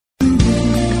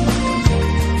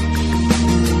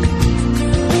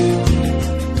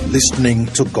Listening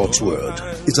to God's Word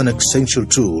is an essential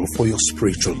tool for your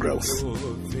spiritual growth.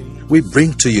 We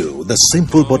bring to you the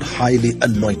simple but highly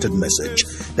anointed message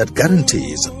that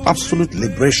guarantees absolute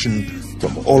liberation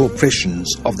from all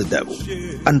oppressions of the devil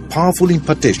and powerful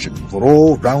impartation for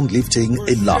all round lifting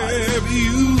in life.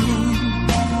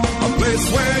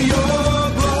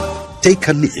 Take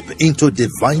a leap into a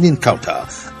divine encounter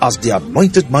as the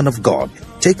anointed man of God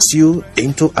takes you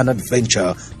into an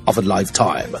adventure of a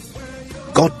lifetime.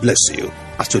 God bless you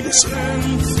as you listen.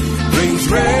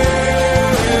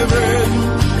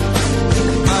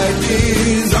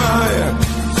 Desire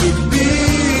to be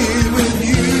with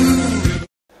you.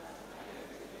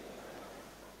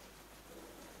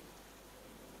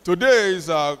 Today is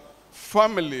our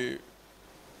family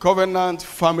covenant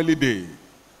family day,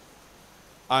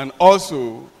 and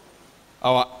also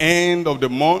our end of the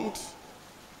month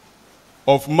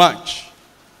of March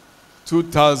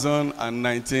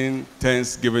 2019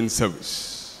 Thanksgiving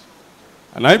service.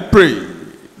 And I pray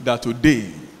that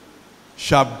today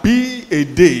shall be a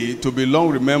day to be long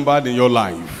remembered in your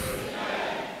life.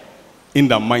 In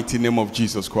the mighty name of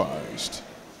Jesus Christ.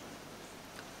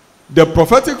 The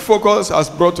prophetic focus as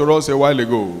brought to us a while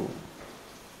ago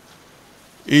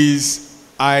is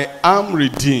I am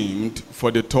redeemed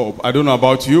for the top. I don't know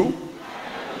about you.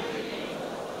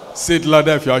 Say it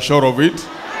louder if you are sure of it.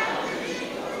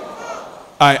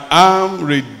 I am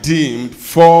redeemed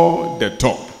for the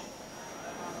top.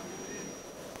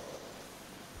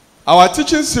 Our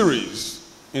teaching series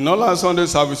in all our Sunday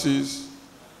services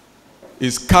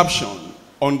is captioned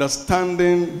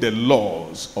Understanding the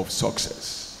Laws of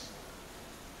Success.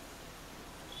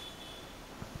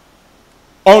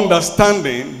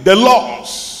 Understanding the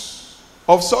laws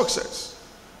of success.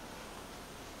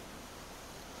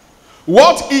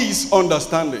 What is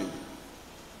understanding?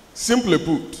 Simply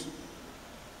put,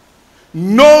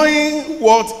 knowing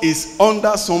what is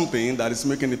under something that is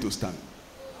making it to stand.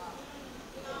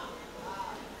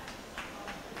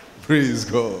 Praise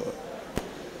God.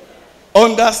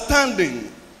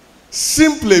 Understanding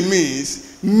simply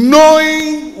means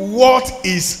knowing what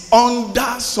is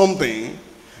under something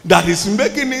that is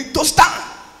making it to stand.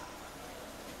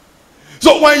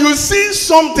 So when you see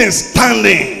something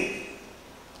standing,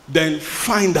 then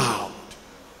find out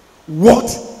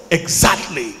what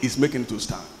exactly is making it to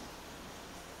stand.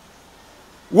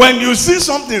 When you see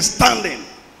something standing,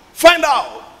 find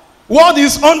out what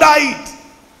is under it.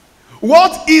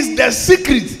 What is the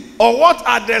secret, or what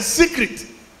are the secrets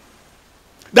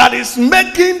that is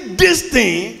making this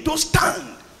thing to stand?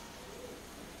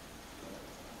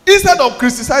 Instead of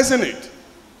criticizing it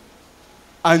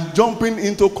and jumping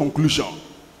into conclusion,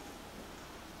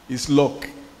 it's luck.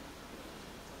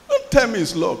 Don't tell me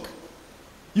it's luck.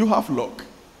 You have luck.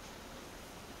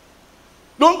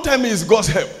 Don't tell me it's God's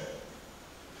help.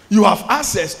 You have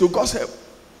access to God's help.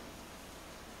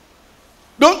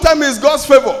 Don't tell me it's God's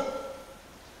favor.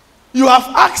 You have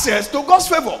access to God's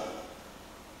favor.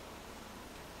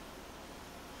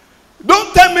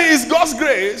 Don't tell me it's God's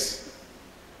grace.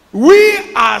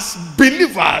 We as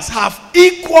believers have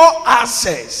equal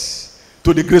access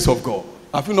to the grace of God.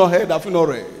 Have you not heard? Have you not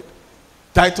read?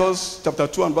 Titus chapter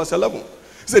 2 and verse 11. It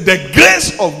said, the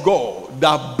grace of God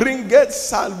that bringeth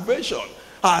salvation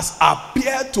has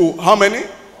appeared to how many?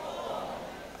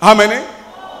 How many?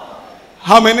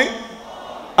 How many?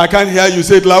 I can't hear you.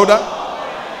 Say it louder.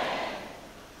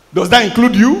 Does that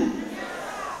include you?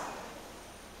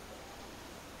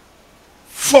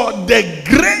 For the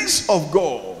grace of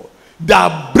God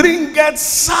that bringeth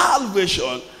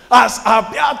salvation has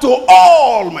appeared to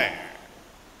all men.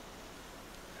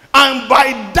 And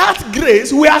by that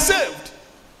grace we are saved.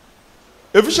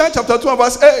 Ephesians chapter 2 and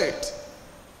verse 8.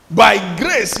 By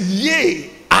grace ye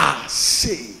are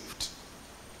saved.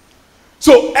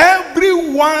 So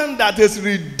everyone that is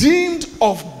redeemed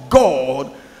of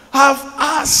God have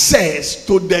access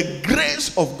to the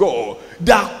grace of God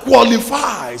that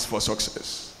qualifies for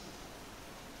success.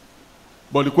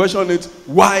 But the question is,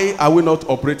 why are we not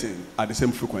operating at the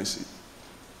same frequency?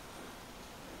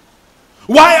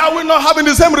 Why are we not having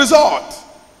the same result?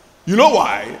 You know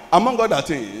why? Among other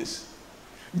things,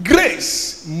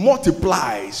 grace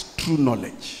multiplies through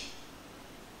knowledge.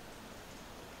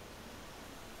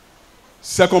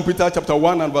 2 Peter chapter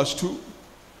 1 and verse 2.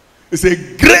 It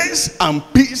says, grace and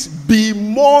peace be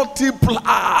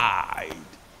multiplied.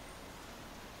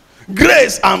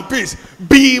 Grace and peace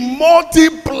be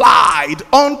multiplied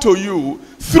unto you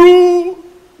through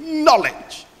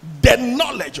knowledge. The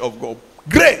knowledge of God.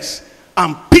 Grace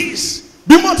and peace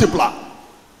be multiplied.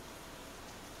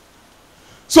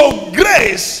 So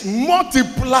grace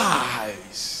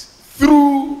multiplies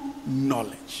through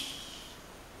knowledge.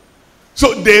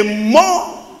 So the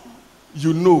more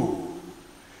you know,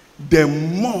 the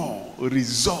more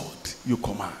result you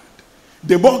command.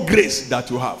 The more grace that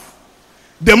you have.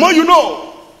 The more you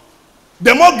know,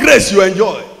 the more grace you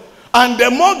enjoy. And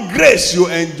the more grace you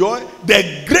enjoy,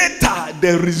 the greater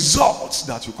the results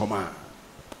that you command.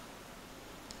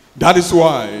 That is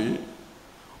why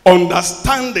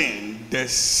understanding the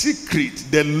secret,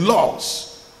 the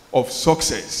laws of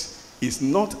success is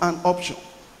not an option,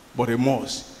 but a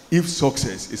must if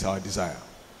success is our desire.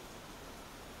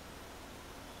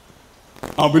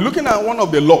 I'll be looking at one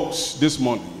of the laws this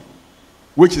morning,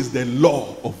 which is the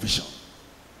law of vision.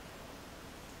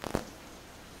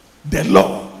 The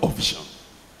law of vision.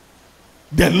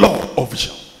 The law of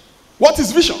vision. What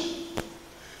is vision?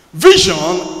 Vision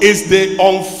is the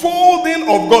unfolding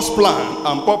of God's plan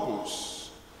and purpose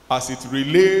as it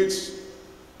relates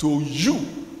to you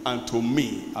and to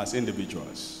me as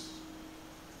individuals.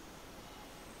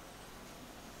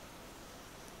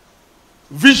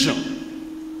 Vision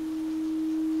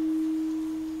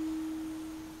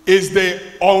is the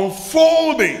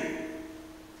unfolding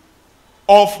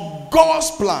of God's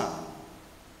plan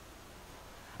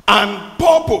and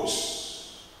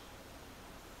purpose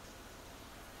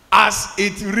as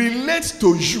it relates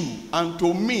to you and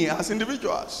to me as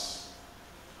individuals.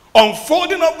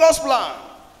 Unfolding of God's plan,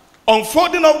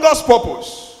 unfolding of God's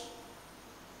purpose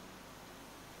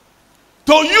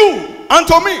to you and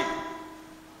to me.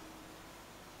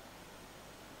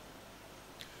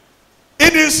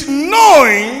 It is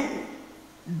knowing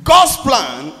God's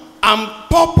plan and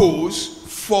purpose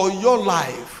for your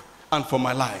life and for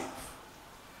my life.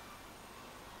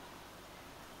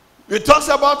 It talks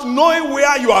about knowing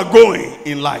where you are going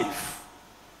in life.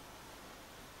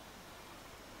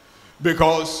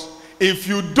 Because if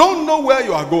you don't know where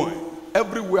you are going,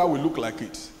 everywhere will look like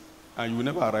it, and you will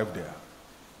never arrive there.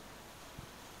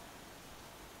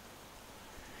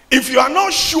 If you are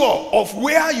not sure of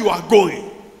where you are going,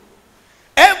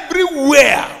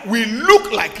 everywhere will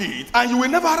look like it, and you will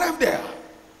never arrive there.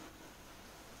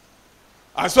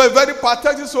 I saw a very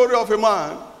pathetic story of a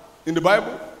man in the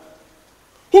Bible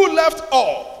who left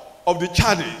all of the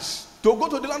Chaldees to go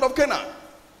to the land of Canaan.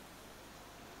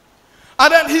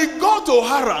 And then he got to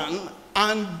Haran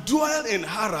and dwelt in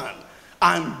Haran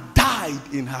and died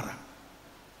in Haran.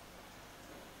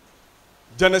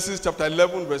 Genesis chapter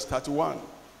 11 verse 31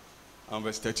 and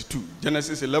verse 32.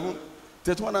 Genesis 11,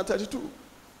 31 and 32.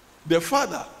 The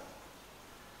father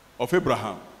of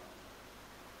Abraham,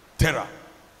 Terah,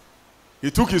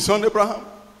 he took his son Abraham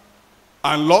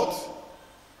and Lot,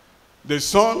 the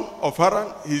son of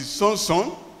Haran, his son's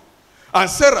son, and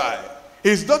Sarai,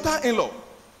 his daughter-in-law,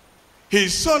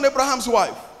 his son Abraham's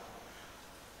wife.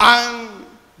 And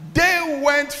they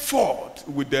went forth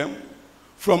with them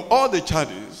from all the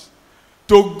Chaldees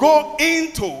to go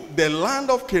into the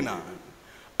land of Canaan.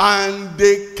 And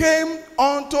they came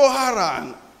unto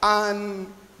Haran and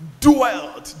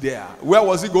dwelt there. Where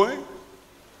was he going?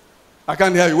 I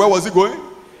can't hear you. Where was he going?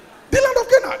 The land of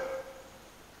Canaan.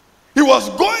 He was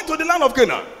going to the land of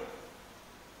Canaan.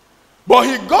 But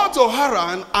he got to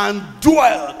Haran and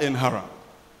dwelt in Haran.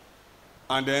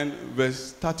 And then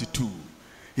verse 32.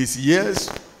 His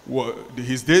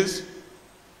days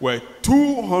were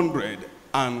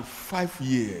 205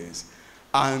 years.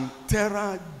 And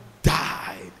Terah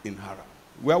died in Haran.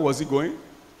 Where was he going?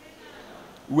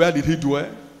 Where did he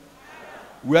dwell?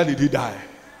 Where did he die?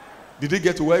 Did he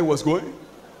get to where he was going?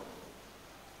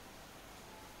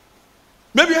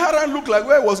 Maybe Haran looked like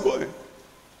where he was going.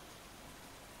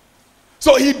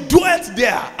 So he dwelt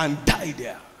there and died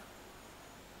there.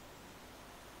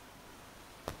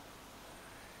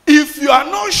 If you are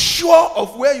not sure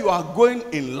of where you are going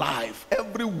in life,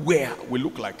 everywhere will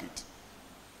look like it.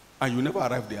 And you never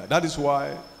arrive there. That is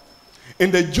why in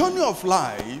the journey of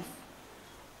life,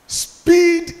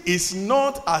 speed is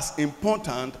not as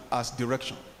important as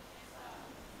direction.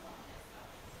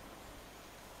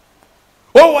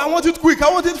 Oh, I want it quick. I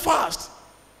want it fast.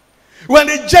 When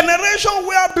the generation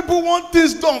where people want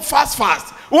things done fast,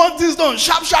 want things done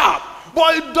sharp,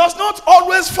 but it does not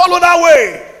always follow that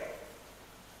way.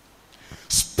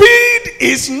 Speed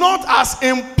is not as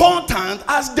important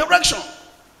as direction.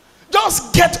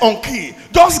 Just get on key.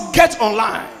 Just get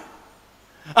online.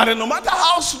 And then no matter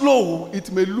how slow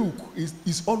it may look,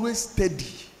 it's always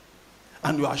steady.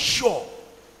 And you are sure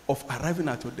of arriving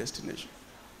at your destination.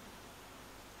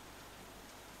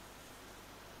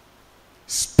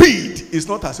 Speed is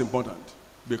not as important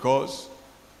because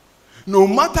no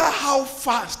matter how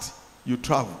fast you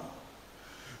travel,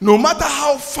 no matter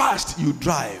how fast you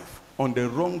drive on the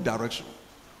wrong direction,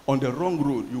 on the wrong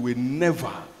road, you will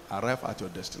never arrive at your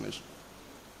destination.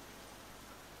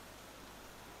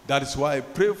 That is why I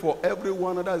pray for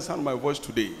everyone that is sound my voice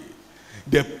today.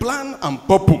 The plan and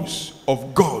purpose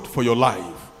of God for your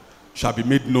life shall be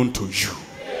made known to you.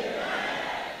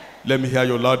 Let me hear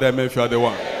your loud amen if you are the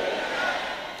one.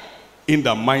 In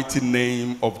the mighty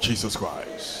name of Jesus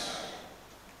Christ.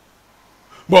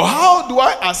 But how do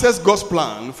I assess God's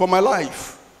plan for my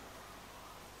life?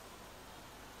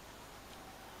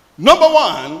 Number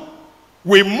one,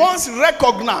 we must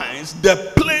recognize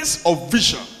the place of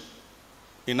vision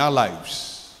in our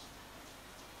lives.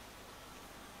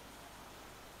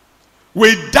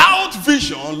 Without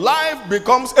vision, life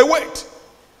becomes a weight.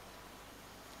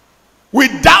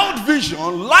 Without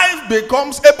vision, life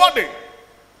becomes a burden.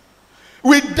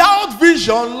 Without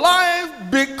vision,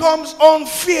 life becomes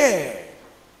unfair.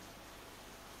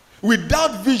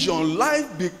 Without vision,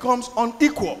 life becomes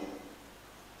unequal.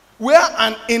 Where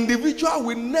an individual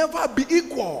will never be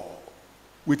equal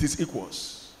with his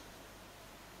equals.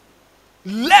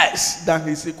 Less than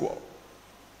his equal.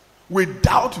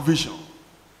 Without vision,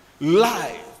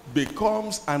 life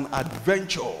becomes an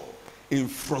adventure in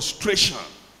frustration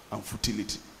and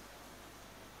futility.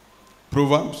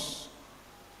 Proverbs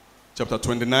chapter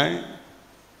 29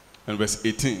 and verse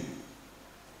 18.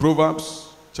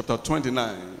 Proverbs chapter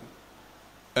 29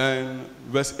 and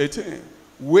verse 18.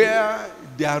 Where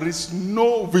there is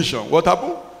no vision, what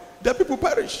happened? The people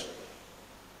perish.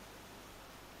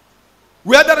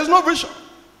 Where there is no vision,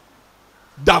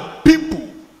 the people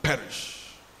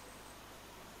perish.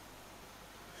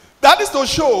 That is to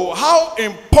show how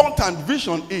important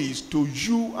vision is to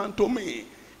you and to me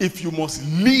if you must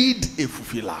lead a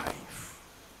fulfilled life.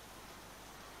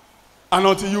 And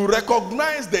until you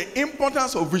recognize the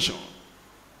importance of vision,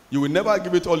 you will never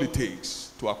give it all it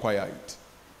takes to acquire it.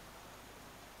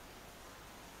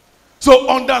 So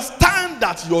understand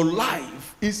that your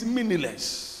life is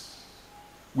meaningless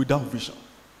without vision.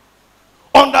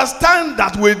 Understand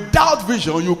that without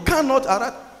vision, you cannot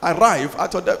arrive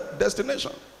at your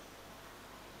destination.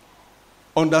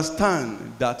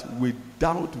 Understand that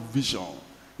without vision,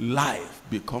 life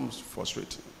becomes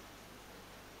frustrating.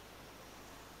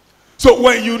 So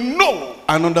when you know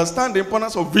and understand the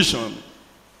importance of vision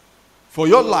for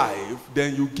your life,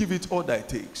 then you give it all that it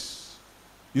takes.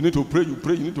 You need to pray, you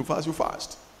pray. You need to fast, you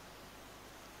fast.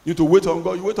 You need to wait on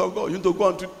God, you wait on God. You need to go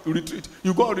on retreat,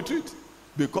 you go on retreat.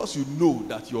 Because you know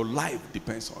that your life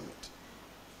depends on it.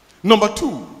 Number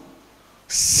two,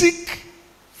 seek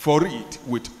for it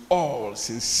with all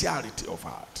sincerity of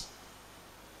heart.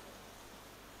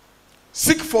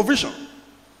 Seek for vision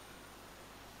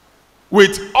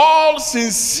with all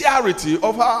sincerity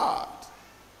of heart.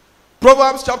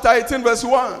 Proverbs chapter 18 verse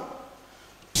 1.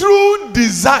 Through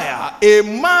desire, a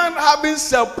man having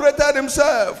separated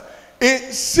himself,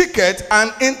 seeketh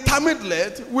and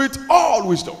intermeddleth with all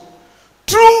wisdom.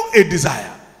 Through a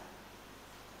desire,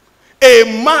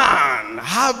 a man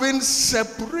having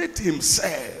separated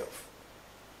himself,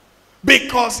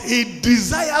 because he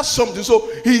desires something,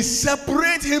 so he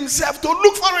separates himself to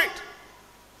look for it.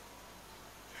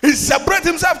 He separates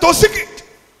himself to seek it.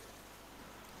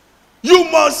 You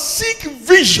must seek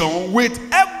vision with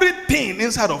everything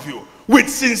inside of you, with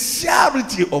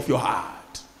sincerity of your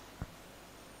heart.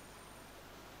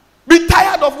 Be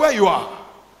tired of where you are.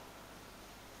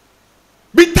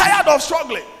 Be tired of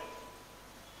struggling.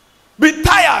 Be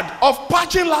tired of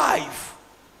patching life.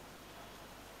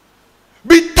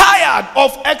 Be tired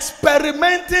of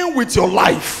experimenting with your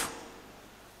life.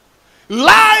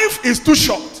 Life is too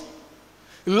short.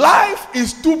 Life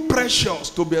is too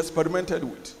precious to be experimented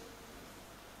with.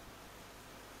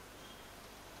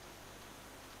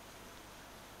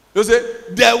 You see,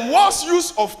 the worst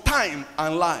use of time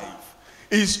and life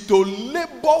is to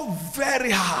labor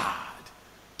very hard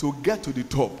to get to the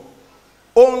top,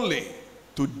 only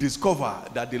to discover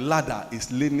that the ladder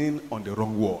is leaning on the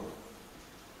wrong wall.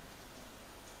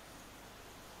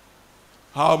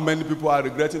 How many people are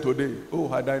regretting today? Oh,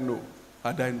 had I known,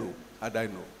 had I known, had I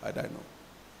known, had I known.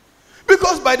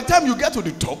 Because by the time you get to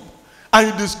the top and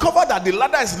you discover that the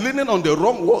ladder is leaning on the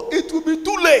wrong wall, it will be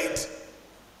too late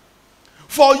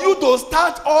for you to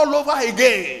start all over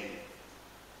again.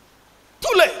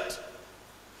 Too late.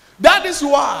 That is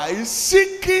why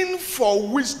seeking for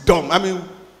wisdom,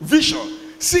 vision,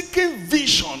 seeking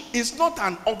vision is not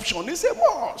an option, it's a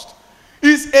must.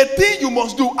 It's a thing you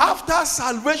must do. After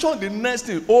salvation, the next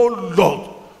thing, oh Lord,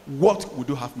 what would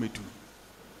you have me do?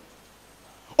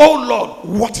 Oh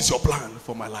Lord, what is your plan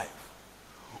for my life?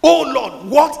 Oh Lord,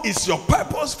 what is your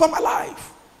purpose for my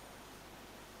life?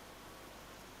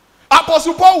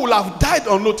 Apostle Paul will have died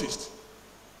unnoticed.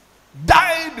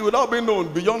 Died without being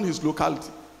known beyond his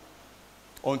locality.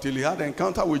 Until he had an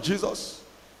encounter with Jesus.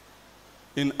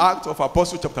 In Acts of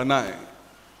Apostles chapter 9,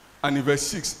 and in verse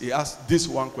 6, he asked this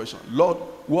one question: Lord,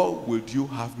 what would you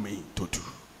have me to do?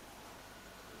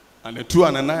 And to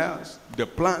Ananias, the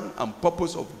plan and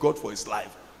purpose of God for his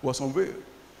life was unveiled.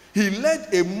 He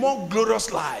led a more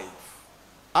glorious life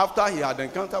after he had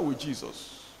encountered with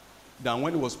Jesus than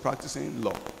when he was practicing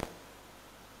law.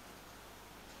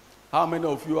 How many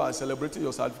of you are celebrating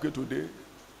your certificate today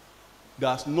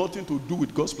that has nothing to do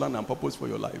with God's plan and purpose for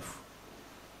your life?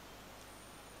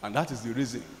 And that is the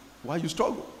reason why you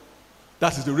struggle.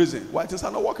 That is the reason why things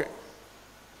are not working.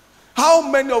 How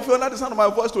many of you under the sound of my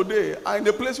voice today are in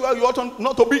a place where you ought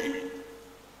not to be?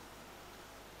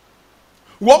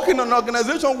 Working in an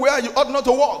organization where you ought not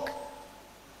to work.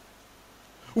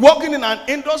 Working in an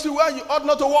industry where you ought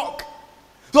not to work.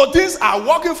 So things are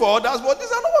working for others, but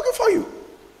things are not working for you.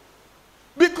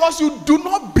 Because you do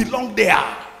not belong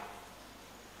there.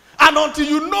 And until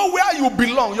you know where you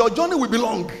belong, your journey will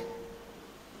belong.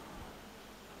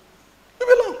 You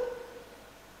belong.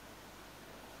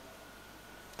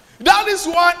 That is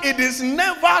why it is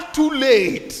never too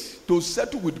late to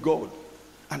settle with God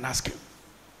and ask him.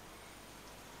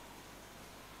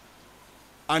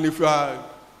 And if you are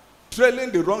trailing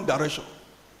the wrong direction,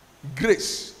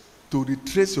 grace to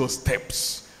retrace your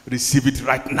steps, receive it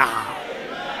right now.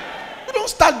 You don't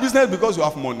start business because you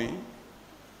have money.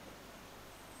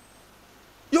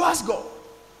 You ask God,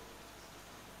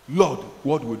 Lord,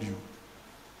 what would you?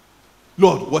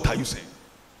 Lord, what are you saying?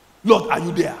 Lord, are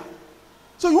you there?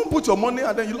 So you won't put your money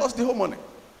and then you lost the whole money.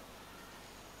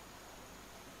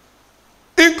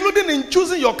 Including in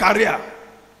choosing your career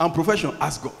and profession,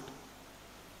 ask God.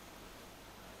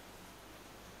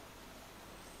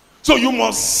 So you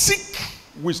must seek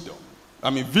wisdom,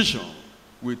 vision,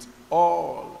 with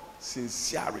all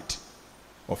sincerity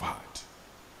of heart.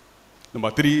 Number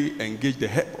 3, engage the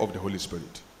help of the Holy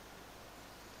Spirit.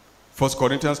 1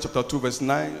 Corinthians chapter 2, verse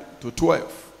 9 to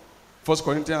 12. 1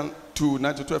 Corinthians 2,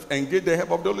 9 to 12. Engage the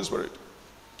help of the Holy Spirit.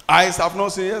 Eyes have not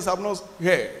seen, ears have not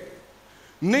heard.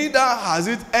 Neither has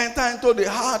it entered into the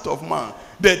heart of man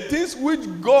the things which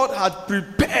God had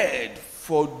prepared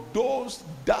for those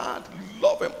that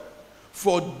love him.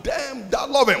 For them that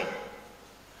love him.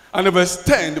 And in verse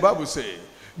 10, the Bible says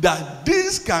that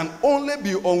this can only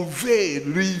be unveiled,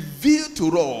 revealed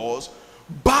to us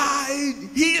by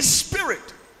his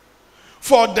Spirit.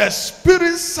 For the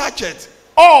Spirit searcheth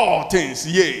all things,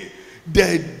 yea,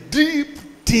 the deep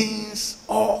things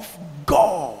of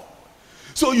God.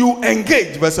 So you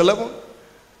engage, verse 11,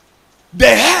 the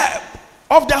help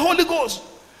of the Holy Ghost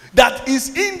that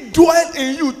is indwelt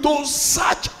in you to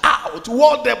search out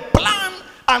what the plan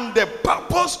and the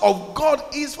purpose of God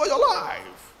is for your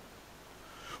life.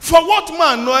 For what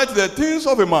man knoweth the things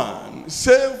of a man,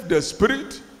 save the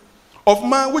spirit of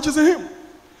man which is in him?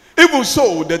 Even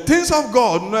so, the things of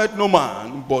God knoweth no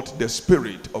man, but the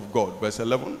Spirit of God. Verse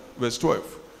 11, verse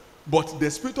 12. But the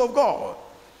Spirit of God.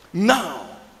 Now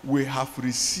we have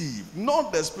received,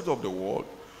 not the spirit of the world,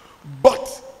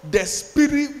 but the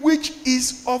Spirit which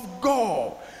is of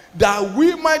God, that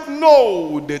we might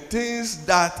know the things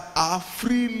that are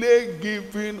freely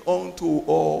given unto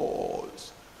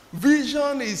us.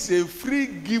 Vision is a free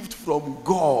gift from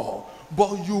God,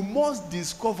 but you must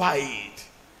discover it.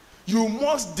 You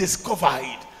must discover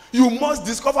it. You must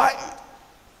discover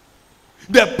it.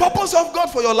 The purpose of God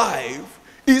for your life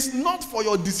is not for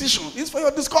your decision, it's for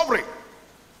your discovery.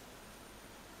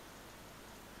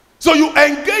 So you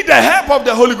engage the help of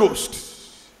the Holy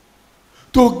Ghost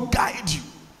to guide you,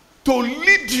 to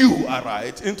lead you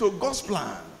aright into God's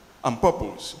plan and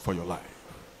purpose for your life.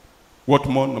 What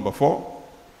more? Number 4,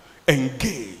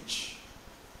 engage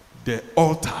the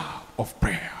altar of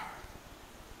prayer.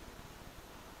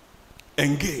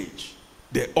 Engage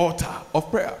the altar of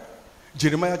prayer.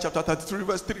 Jeremiah chapter 33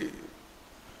 verse 3.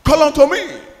 Call unto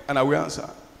me and I will answer,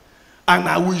 and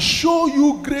I will show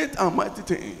you great and mighty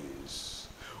things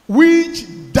which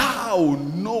thou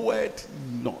knowest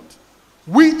not,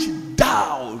 which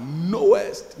thou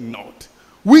knowest not,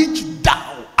 which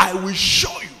thou I will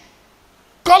show you.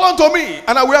 Call unto me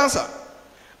and I will answer.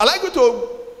 I'd like you to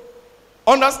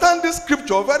understand this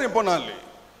scripture very importantly.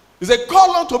 He said,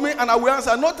 call unto me and I will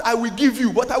answer. Not I will give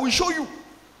you, but I will show you.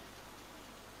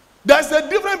 There's a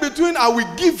difference between I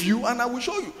will give you and I will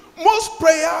show you. Most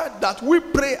prayer that we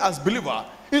pray as believers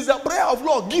is a prayer of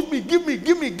Lord, give me, give me,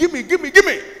 give me, give me, give me, give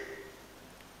me.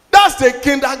 That's the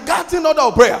kindergarten order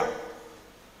of prayer.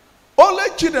 Only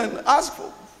children ask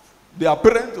for their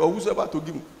parents or whoever to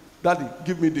give, Daddy,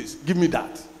 give me this, give me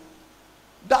that.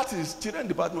 That is children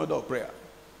department order of prayer.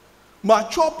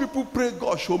 Mature people pray,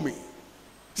 God show me.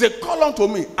 Say, call unto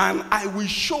me and I will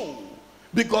show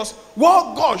Because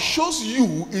what God shows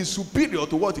you is superior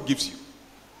to what he gives you.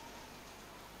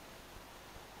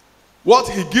 What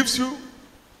he gives you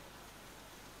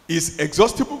is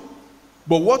exhaustible,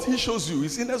 but what he shows you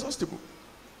is inexhaustible.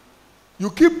 You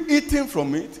keep eating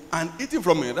from it and eating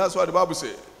from it. That's what the Bible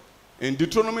says. In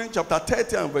Deuteronomy chapter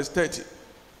 30 and verse 30.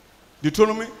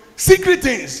 Deuteronomy, secret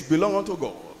things belong unto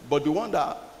God, but the ones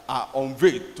that are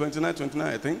unveiled, 29,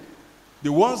 I think,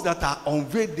 the ones that are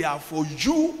unveiled, they are for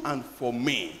you and for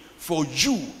me. For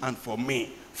you and for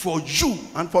me. For you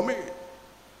and for me.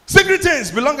 Secret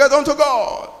things belong unto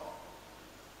God.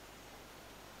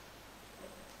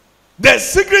 The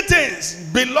secret things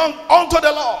belong unto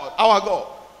the Lord, our God.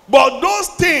 But those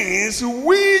things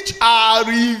which are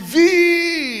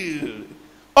revealed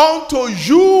unto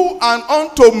you and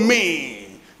unto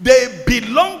me, they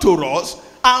belong to us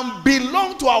and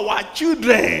belong to our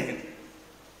children.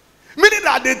 Meaning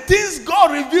that the things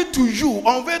God revealed to you,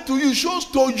 unveiled to you, shows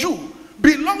to you,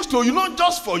 belongs to you, not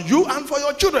just for you and for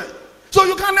your children. So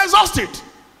you can exhaust it.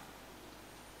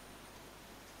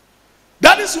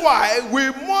 That is why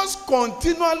we must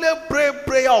continually pray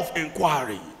prayer of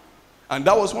inquiry. And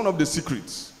that was one of the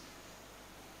secrets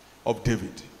of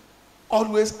David.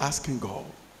 Always asking God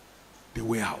the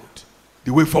way out,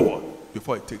 the way forward,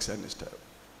 before he takes any step.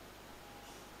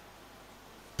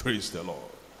 Praise the Lord.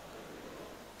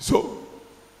 So,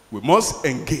 we must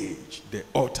engage the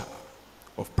altar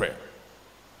of prayer.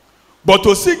 But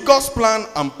to see God's plan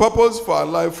and purpose for our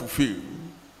life fulfilled,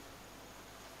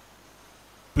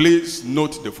 please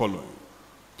note the following.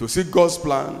 To see God's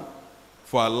plan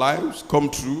for our lives come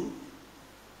true,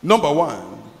 number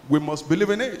one, we must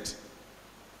believe in it.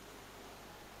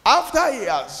 After he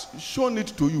has shown it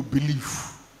to you,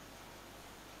 believe.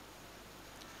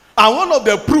 And one of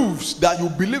the proofs that you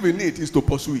believe in it is to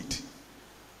pursue it.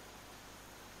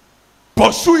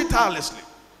 Pursue it tirelessly.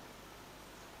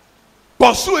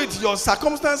 Pursue it, your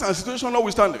circumstance and situation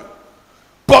notwithstanding.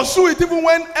 Pursue it even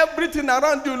when everything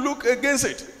around you look against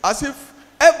it. As if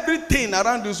everything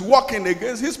around you is working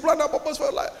against his plan and purpose for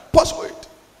your life. Pursue it.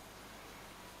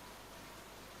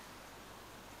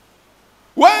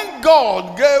 When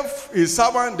God gave his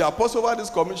servant, the apostle, over this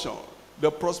commission,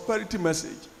 the prosperity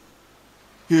message,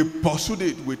 he pursued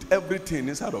it with everything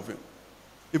inside of him.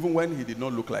 Even when he did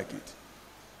not look like it.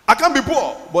 I can't be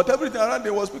poor, but everything around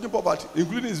him was speaking poverty,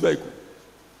 including his vehicle.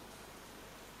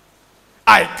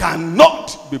 I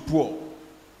cannot be poor.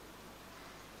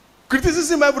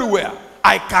 Criticism everywhere.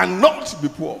 I cannot be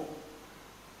poor.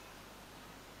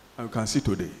 And you can see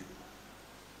today.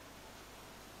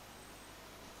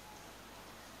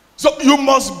 So you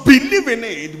must believe in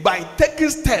it by taking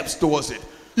steps towards it.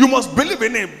 You must believe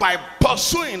in it by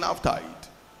pursuing after it.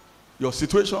 Your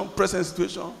situation, present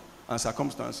situation, and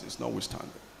circumstances notwithstanding.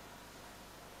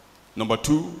 Number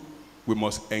two, we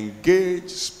must engage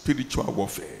spiritual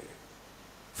warfare.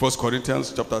 1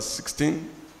 Corinthians chapter 16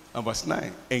 and verse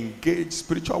 9. Engage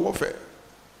spiritual warfare.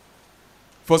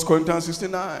 1 Corinthians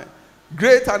 16:9.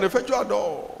 Great and effectual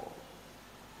door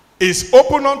is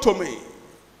open unto me,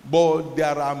 but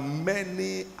there are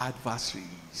many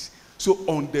adversaries. So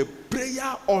on the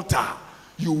prayer altar,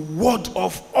 you ward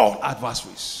off all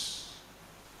adversaries.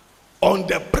 On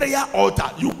the prayer altar,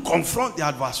 you confront the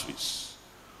adversaries.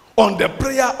 On the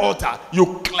prayer altar,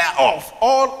 you clear off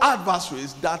all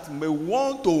adversaries that may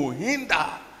want to hinder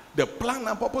the plan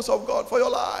and purpose of God for your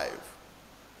life.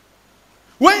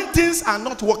 When things are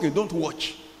not working, don't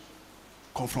watch.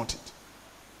 Confront it.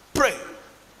 Pray.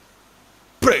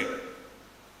 Pray.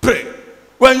 Pray.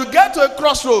 When you get to a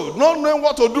crossroad, not knowing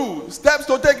what to do, steps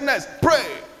to take next, pray.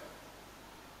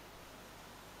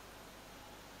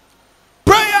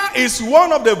 Prayer is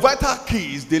one of the vital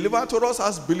keys delivered to us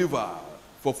as believers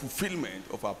for fulfillment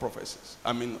of our prophecies.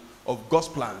 Of God's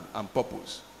plan and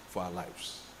purpose for our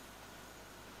lives.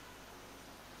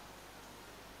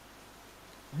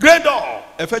 Great door,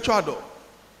 effectual door.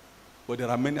 But there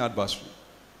are many adversaries.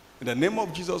 In the name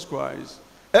of Jesus Christ,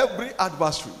 every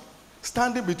adversary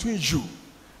standing between you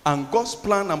and God's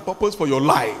plan and purpose for your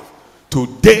life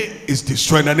today is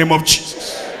destroyed in the name of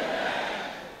Jesus.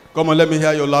 Amen. Come on, let me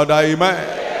hear your louder amen.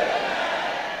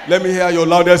 Amen. Let me hear your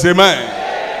loudest amen.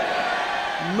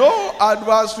 Amen. No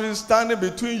adversary standing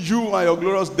between you and your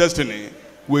glorious destiny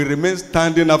will remain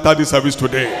standing after this service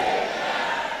today.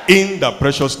 Amen. In the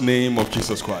precious name of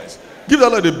Jesus Christ. Give the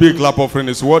Lord a big clap offering.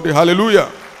 It's worthy. Hallelujah.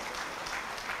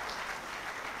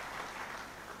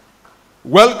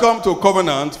 Welcome to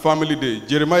Covenant Family Day.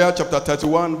 Jeremiah chapter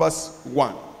 31 verse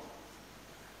 1.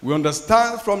 We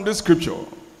understand from this scripture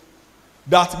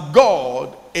that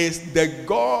God is the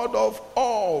God of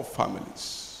all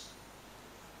families.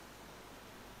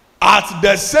 As At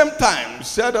the same time,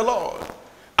 said the Lord,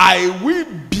 I will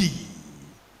be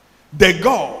the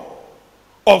God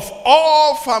of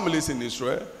all families in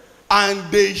Israel,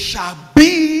 and they shall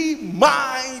be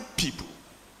my people.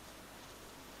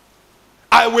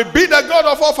 I will be the God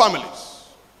of all families.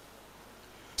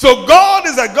 So God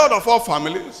is the God of all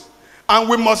families, and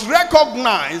we must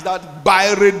recognize that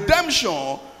by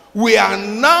redemption, we are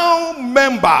now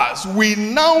members. We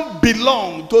now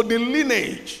belong to the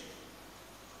lineage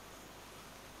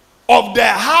of the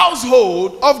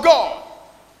household of God.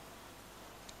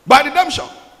 By redemption.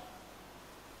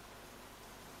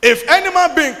 If any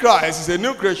man be in Christ is a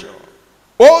new creation,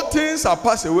 all things are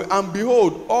passed away, and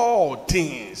behold, all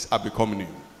things are become new.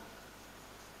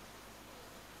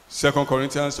 2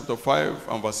 Corinthians chapter 5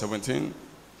 and verse 17.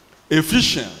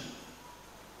 Ephesians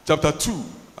chapter 2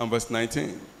 and verse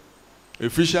 19.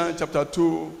 Ephesians chapter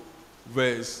 2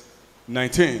 verse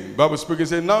 19. Bible speaking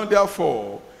says, now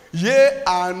therefore, ye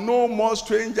are no more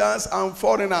strangers and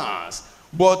foreigners,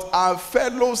 but are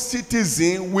fellow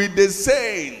citizens with the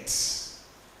saints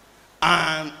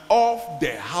and of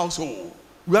the household.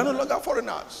 We are no longer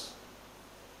foreigners.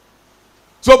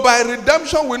 So by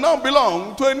redemption, we now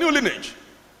belong to a new lineage.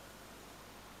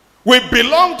 We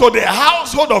belong to the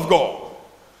household of God.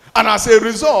 And as a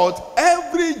result,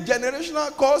 every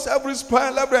generational curse, every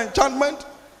spell, every enchantment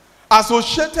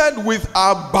associated with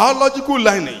our biological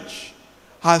lineage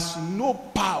has no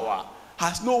power,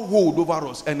 has no hold over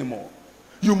us anymore.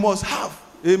 You must have,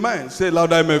 amen. Say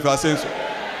louder, amen, if you are saying so.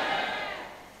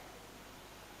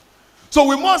 So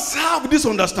we must have this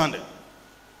understanding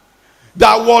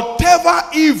that whatever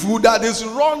evil that is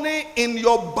running in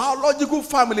your biological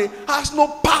family has no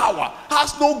power,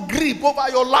 has no grip over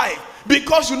your life,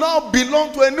 because you now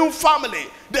belong to a new family,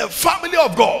 the family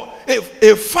of God,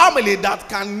 a family that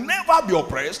can never be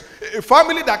oppressed, a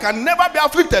family that can never be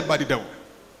afflicted by the devil,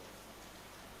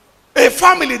 a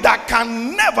family that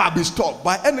can never be stopped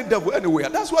by any devil anywhere.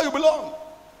 That's where you belong.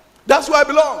 That's where I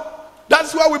belong.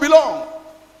 That's where we belong.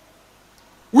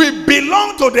 We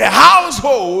belong to the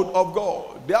household of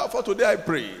God. Therefore, today I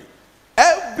pray,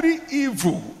 every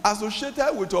evil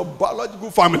associated with your biological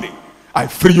family, I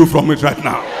free you from it right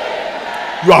now.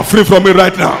 You are free from it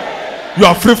right now. You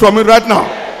are free from it right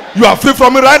now. You are free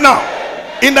from it right now.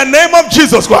 In the name of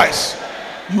Jesus Christ.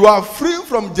 You are free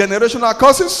from generational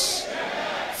curses,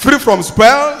 free from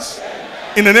spells,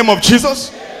 in the name of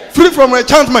Jesus, free from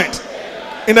enchantment,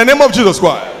 in the name of Jesus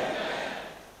Christ.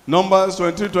 Numbers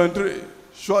 23:23.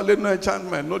 Surely no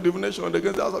enchantment, no divination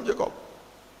against the house of Jacob.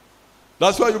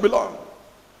 That's where you belong.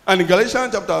 And in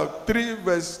Galatians chapter 3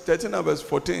 verse 13 and verse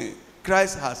 14,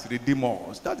 Christ has redeemed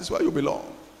us. That is where you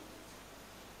belong.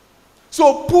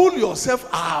 So pull yourself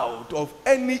out of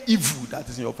any evil that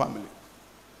is in your family.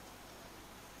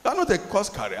 You are not a curse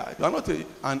carrier. You are not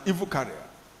an evil carrier.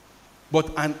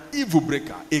 But an evil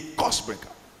breaker, a curse breaker.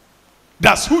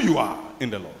 That's who you are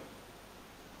in the Lord.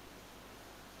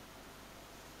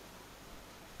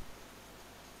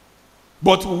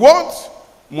 But what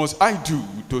must I do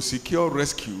to secure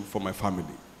rescue for my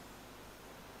family?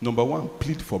 Number one,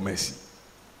 plead for mercy.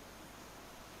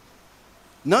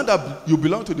 Now that you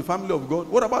belong to the family of God,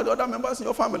 what about the other members in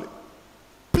your family?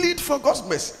 Plead for God's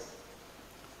mercy.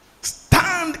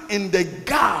 Stand in the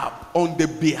gap on the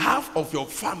behalf of your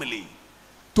family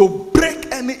to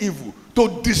break any evil,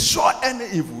 to destroy any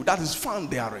evil that is found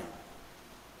therein.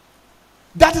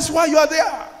 That is why you are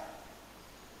there.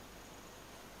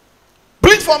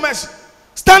 Plead for mercy.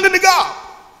 Stand in the gap.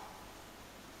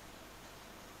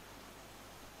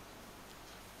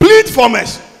 Plead for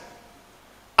mercy.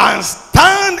 And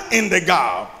stand in the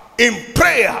gap in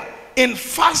prayer, in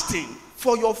fasting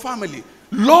for your family.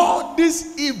 Lord,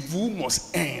 this evil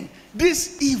must end.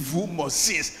 This evil must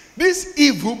cease. This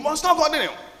evil must not continue.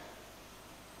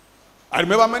 I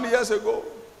remember many years ago,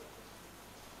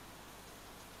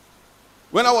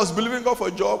 when I was believing God for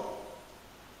a job,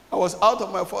 I was out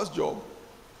of my first job.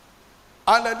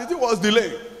 And the thing was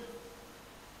delayed.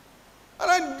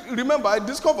 And I remember I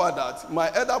discovered that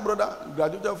my elder brother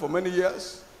graduated for many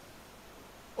years.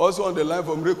 Also on the line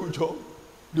for miracle job.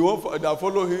 The one that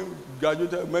followed him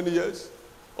graduated many years.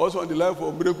 Also on the line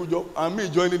for miracle job. And me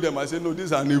joining them, I said, no, this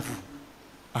is an evil.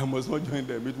 I must not join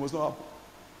them. It must not happen.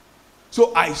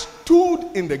 So I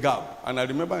stood in the gap. And I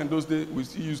remember in those days, we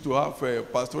still used to have a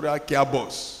pastoral care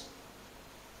boss.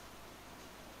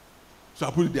 So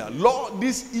I put it there. Lord,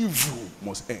 this evil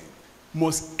must end.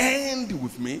 Must end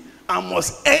with me and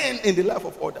must end in the life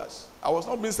of others. I was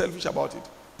not being selfish about it.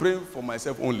 Praying for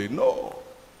myself only. No.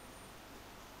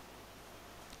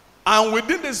 And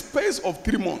within the space of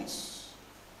 3 months,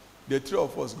 the three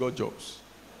of us got jobs.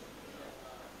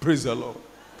 Praise the Lord.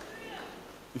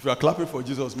 If you are clapping for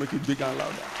Jesus, make it bigger and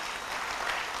louder.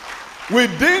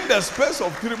 Within the space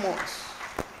of 3 months,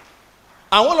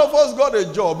 and one of us got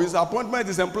a job. His appointment,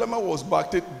 his employment was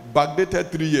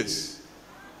backdated 3 years.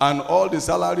 And all the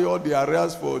salary, all the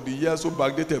arrears for the year so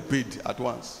backdated paid at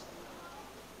once.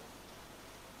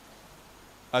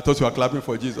 I thought you were clapping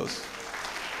for Jesus.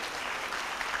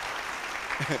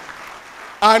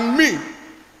 And me,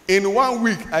 in 1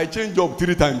 week, I changed job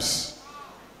 3 times.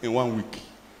 In 1 week.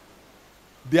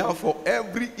 Therefore,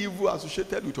 every evil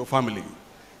associated with your family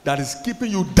that is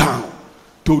keeping you down,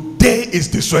 today is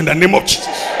destroyed in the name of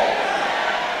Jesus.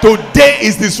 Today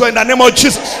is destroyed in the name of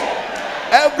Jesus.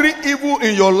 Every evil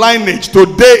in your lineage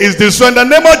today is destroyed in the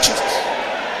name of Jesus.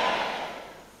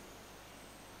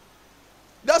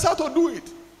 That's how to do it.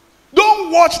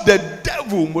 Don't watch the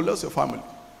devil molest your family.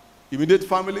 Immediate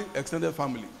family, extended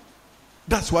family.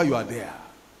 That's why you are there.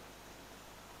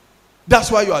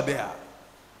 That's why you are there.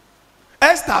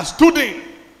 Esther stood in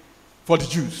for the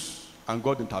Jews and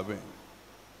God intervened.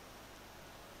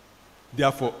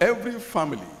 Therefore, every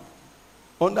family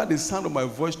under the sound of my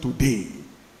voice today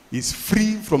is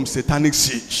free from satanic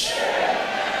siege.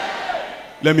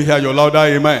 Let me hear your louder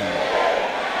amen.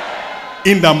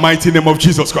 In the mighty name of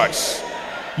Jesus Christ.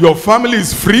 Your family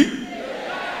is free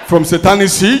from satanic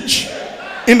siege.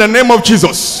 In the name of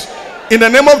Jesus. In the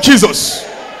name of Jesus.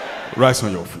 Rise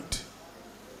on your feet.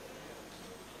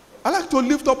 I like to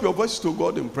lift up your voice to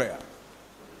God in prayer.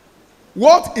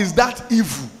 What is that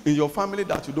evil in your family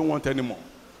that you don't want anymore?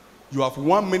 You have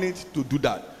 1 minute to do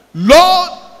that.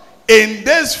 Lord, in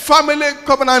this family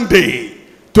covenant day,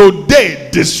 today,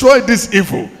 destroy this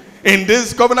evil. In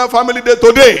this covenant family day,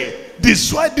 today,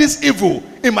 destroy this evil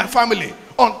in my family.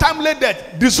 Untimely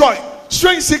death, destroy.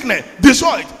 Strange sickness,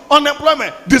 destroy it.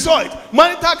 Unemployment, destroy it.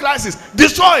 Marital crisis,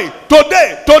 destroy it.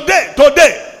 Today, today,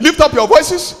 today. Lift up your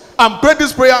voices and pray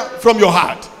this prayer from your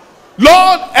heart.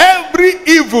 Lord, every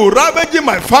evil ravaging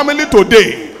my family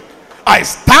today, I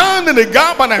stand in the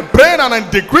gap and I pray and I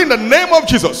decree in the name of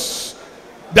Jesus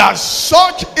that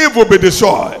such evil be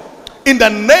destroyed. In the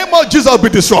name of Jesus be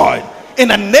destroyed. In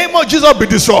the name of Jesus be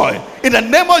destroyed. In the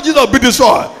name of Jesus be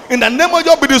destroyed. In the name of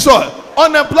Jesus be destroyed.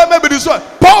 Unemployment be destroyed.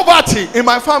 Poverty in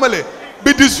my family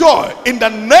be destroyed. In the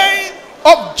name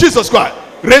of Jesus Christ.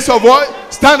 Raise your voice,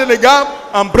 stand in the gap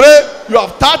and pray. You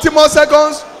have 30 more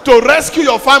seconds to rescue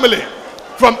your family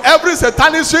from every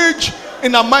satanic siege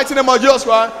in the mighty name of Jesus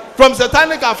Christ. From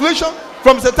satanic affliction,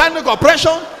 from satanic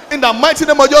oppression in the mighty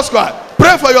name of Jesus Christ.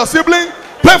 Pray for your sibling,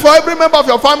 pray for every member of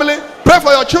your family, pray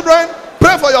for your children,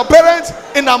 pray for your parents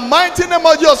in the mighty name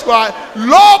of Jesus Christ.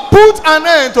 Lord, put an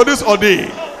end to this ordeal.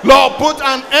 Lord, put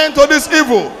an end to this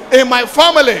evil in my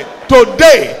family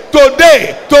today,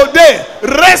 today, today.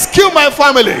 Rescue my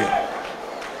family.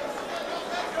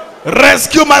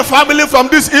 Rescue my family from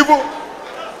this evil.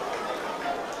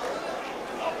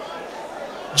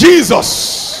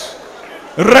 Jesus,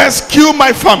 rescue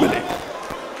my family.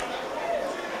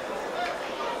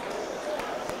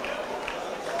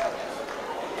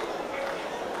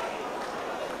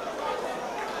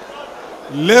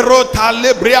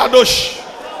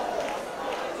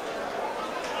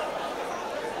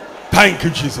 Thank you,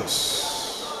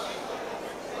 Jesus.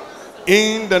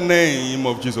 In the name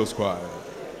of Jesus Christ.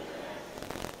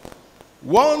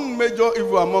 One major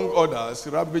evil among others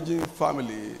ravaging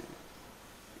family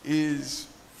is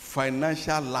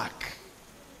financial lack.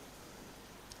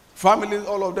 Families,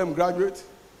 all of them graduate,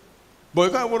 but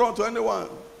you can't even run to anyone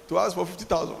to ask for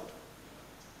 50,000.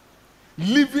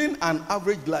 Living an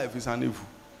average life is an evil.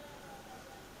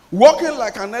 Walking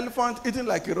like an elephant, eating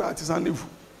like a rat is an evil.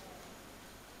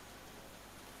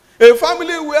 A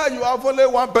family where you have only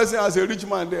one person as a rich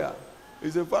man there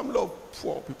is a family of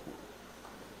poor people.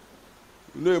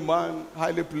 You know a man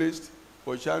highly placed,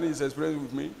 for sharing his experience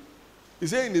with me. He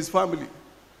said in his family,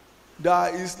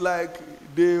 there is like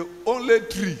the only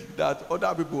tree that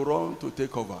other people run to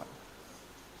take over.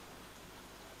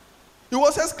 He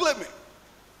was exclaiming.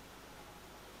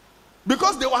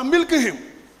 Because they were milking him.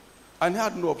 And he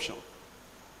had no option.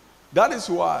 That is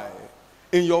why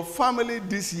in your family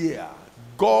this year,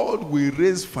 God will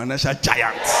raise financial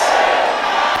giants.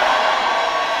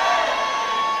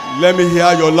 Let me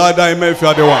hear your louder amen if you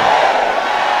are the one.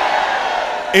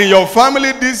 In your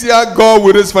family this year, God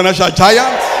will raise financial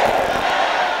giants.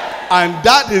 And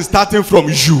that is starting from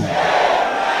you.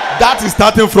 That is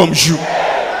starting from you.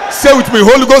 Say with me,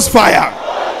 Holy Ghost fire.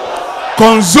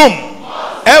 Consume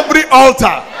every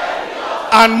altar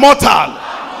and mortal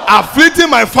afflicting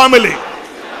my family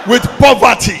with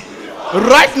poverty.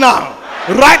 Right now.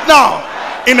 Right now.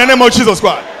 In the name of Jesus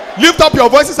Christ. Lift up your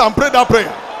voices and pray that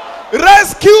prayer.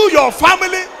 Rescue your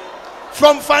family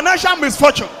from financial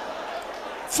misfortune.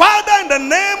 Father, in the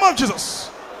name of Jesus,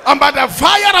 and by the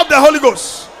fire of the Holy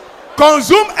Ghost,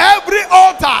 consume every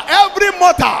altar, every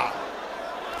mortar,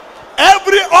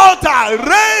 every altar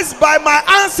raised by my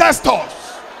ancestors,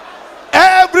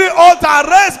 every altar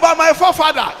raised by my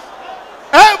forefathers,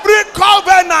 every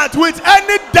covenant with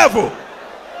any devil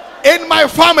in my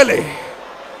family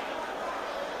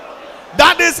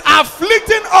that is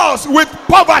afflicting us with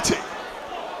poverty,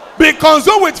 be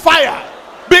consumed with fire,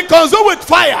 be consumed with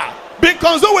fire, be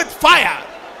consumed with fire.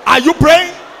 Are you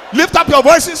praying? Lift up your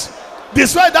voices.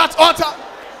 Destroy that altar.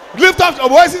 Lift up your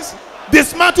voices.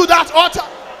 Dismantle that altar.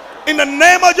 In the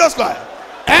name of Jesus Christ.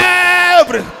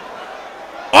 Every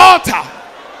altar,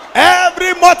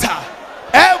 every mortar,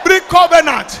 every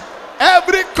covenant,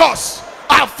 every curse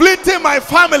afflicting my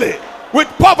family with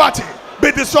poverty,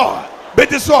 be destroyed. Be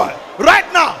destroyed.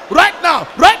 Right now, right now,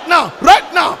 right now,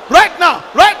 right now, right now,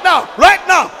 right now, right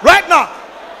now, right now.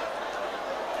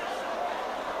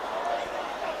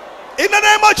 In the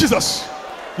name of Jesus.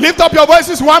 Lift up your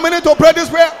voices 1 minute to pray this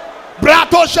prayer.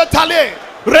 Brato Shetale,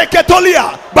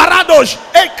 Reketolia, Baradosh,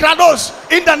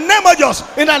 Ekrados. In the name of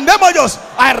Jesus, in the name of Jesus,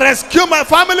 I rescue my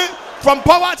family from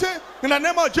poverty. In the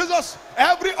name of Jesus,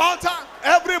 every altar,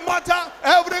 every mortar,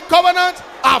 every covenant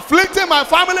afflicting my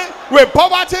family with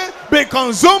poverty be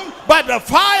consumed by the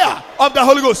fire of the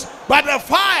Holy Ghost. By the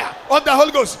fire of the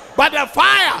Holy Ghost. By the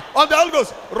fire of the Holy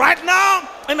Ghost. Right now,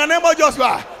 in the name of Jesus,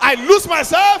 I lose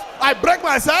myself, I break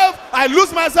myself, I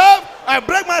lose myself, I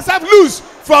break myself loose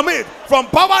from it. From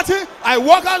poverty, I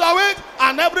walk out of it,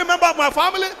 and every member of my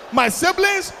family, my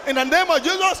siblings, in the name of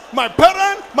Jesus, my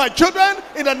parents, my children,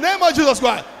 in the name of Jesus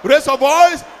Christ. Raise your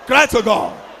voice, cry to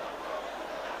God.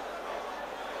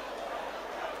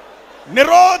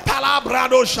 Nero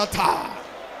talabrado shata.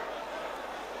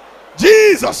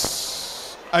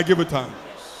 Jesus, I give you thanks.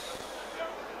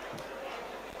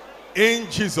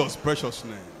 In Jesus' precious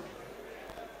name.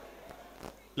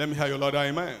 Let me hear your Lord,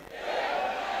 amen.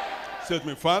 Say to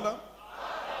me, Father,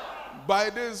 by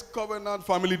this covenant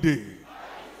family day,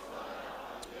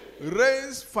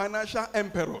 raise financial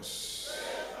emperors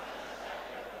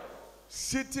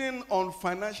sitting on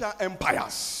financial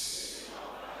empires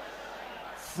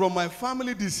from my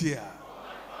family this year,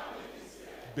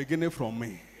 beginning from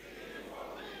me.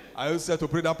 Are you set to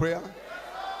pray that prayer?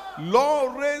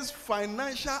 Lord, raise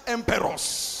financial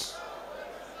emperors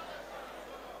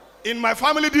in my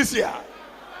family this year,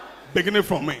 beginning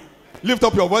from me. Lift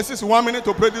up your voices 1 minute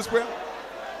to pray this prayer.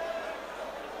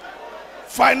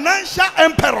 Financial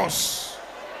emperors,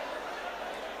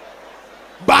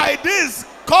 by this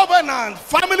covenant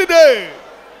family day,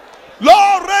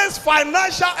 Lord, raise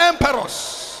financial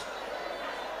emperors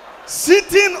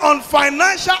sitting on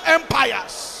financial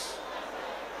empires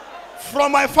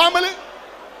from my family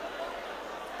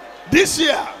this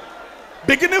year,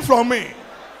 beginning from me,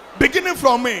 beginning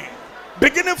from me,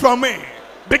 beginning from me,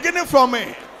 beginning from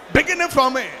me, beginning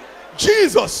from me.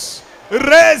 Jesus,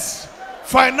 raise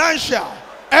financial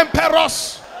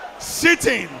emperors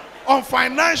sitting on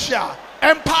financial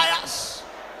empires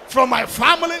from my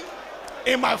family,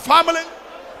 in my family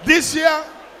this year,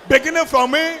 beginning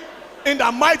from me. In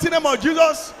the mighty name of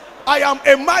Jesus, I am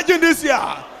emerging this year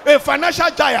a financial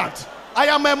giant. I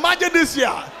am emerging this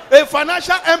year a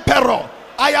financial emperor.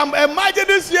 I am emerging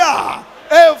this year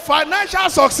a financial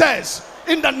success.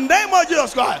 In the name of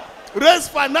Jesus Christ, raise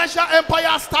financial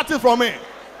empire starting from me.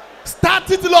 Start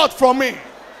it, Lord, from me.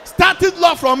 Start it,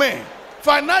 Lord, from me.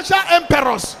 Financial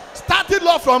emperors, start it,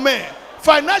 Lord, from me.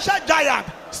 Financial giant,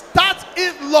 start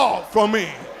it, Lord, from me.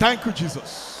 Thank you,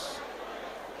 Jesus.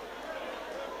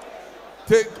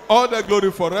 Take all the glory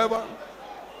forever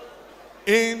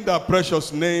in the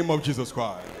precious name of Jesus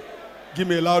Christ. Give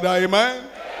me a louder amen.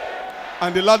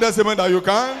 And the loudest amen that you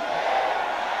can.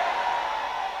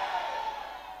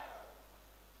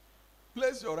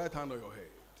 Place your right hand on your head.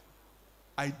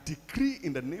 I decree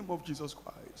in the name of Jesus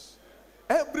Christ,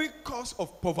 every cause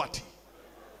of poverty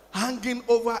hanging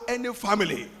over any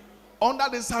family under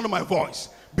the sound of my voice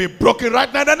be broken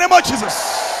right now in the name of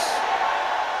Jesus.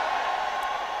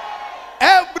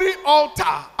 Every altar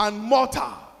and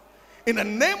mortar in the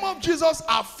name of Jesus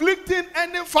afflicting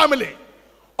any family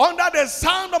under the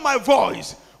sound of my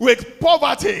voice with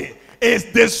poverty is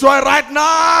destroyed right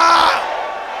now.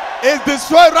 Is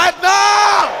destroyed right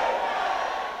now.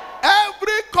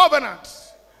 Every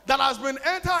covenant that has been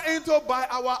entered into by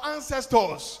our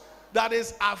ancestors that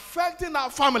is affecting our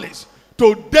families,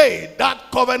 today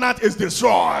that covenant is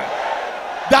destroyed.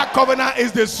 That covenant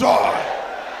is destroyed.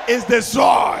 Is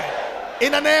destroyed.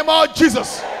 In the name of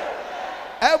Jesus.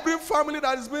 Every family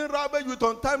that is being ravaged with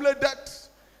untimely death,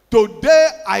 today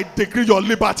I decree your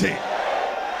liberty.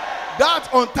 That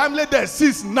untimely death,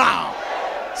 cease now.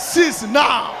 Cease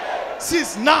now.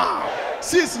 Cease now.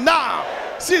 Cease now.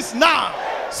 Cease now.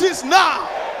 Cease now.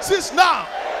 Cease now.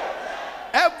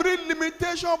 Every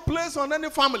limitation placed on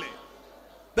any family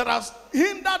that has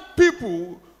hindered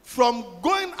people from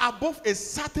going above a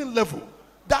certain level,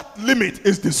 that limit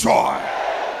is destroyed.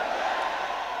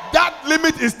 That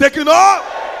limit is taken off.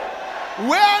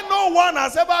 Where no one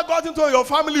has ever got into your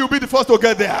family, you'll be the first to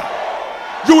get there.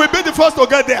 You will be the first to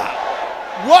get there.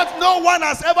 What no one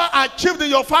has ever achieved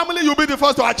in your family, you'll be the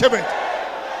first to achieve it.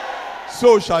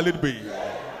 So shall it be.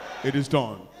 It is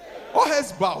done. All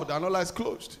heads bowed and all eyes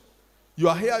closed. You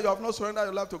are here, you have not surrendered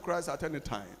your life to Christ at any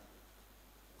time.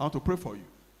 I want to pray for you.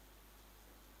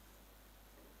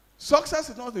 Success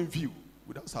is not in view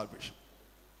without salvation.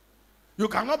 You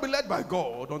cannot be led by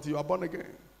God until you are born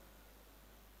again.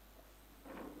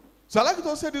 So I'd like you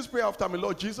to say this prayer after me.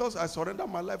 Lord Jesus, I surrender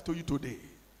my life to you today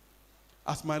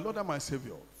as my Lord and my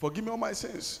Savior. Forgive me all my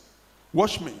sins.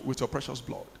 Wash me with your precious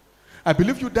blood. I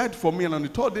believe you died for me, and on the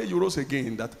third day you rose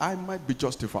again that I might be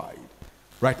justified.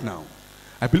 Right now,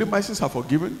 I believe my sins are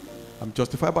forgiven. I'm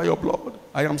justified by your blood.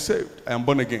 I am saved. I am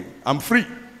born again. I'm free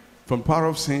from the power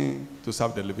of sin to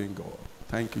serve the living God.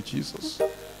 Thank you, Jesus,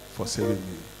 for saving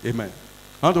me. Amen.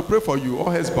 I want to pray for you. All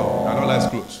heads bowed and all eyes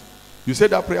closed. You say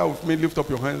that prayer with me. Lift up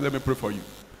your hands. Let me pray for you.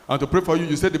 I want to pray for you.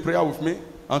 You say the prayer with me.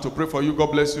 I want to pray for you.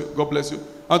 God bless you. God bless you.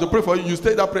 I want to pray for you. You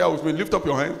say that prayer with me. Lift up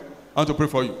your hands. I want to pray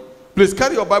for you. Please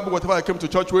carry your Bible, whatever I came to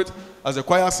church with. As the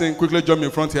choir sing, quickly join me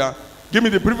in front here. Give me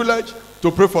the privilege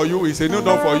to pray for you. It's a new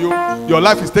dawn for you. Your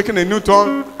life is taking a new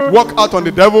turn. Walk out on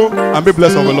the devil and be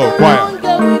blessed of the Lord. Choir.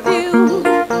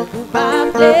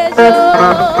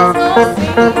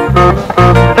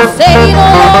 Say no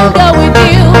longer with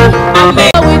you. I'm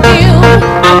with you.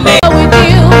 I'm with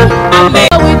you. I'm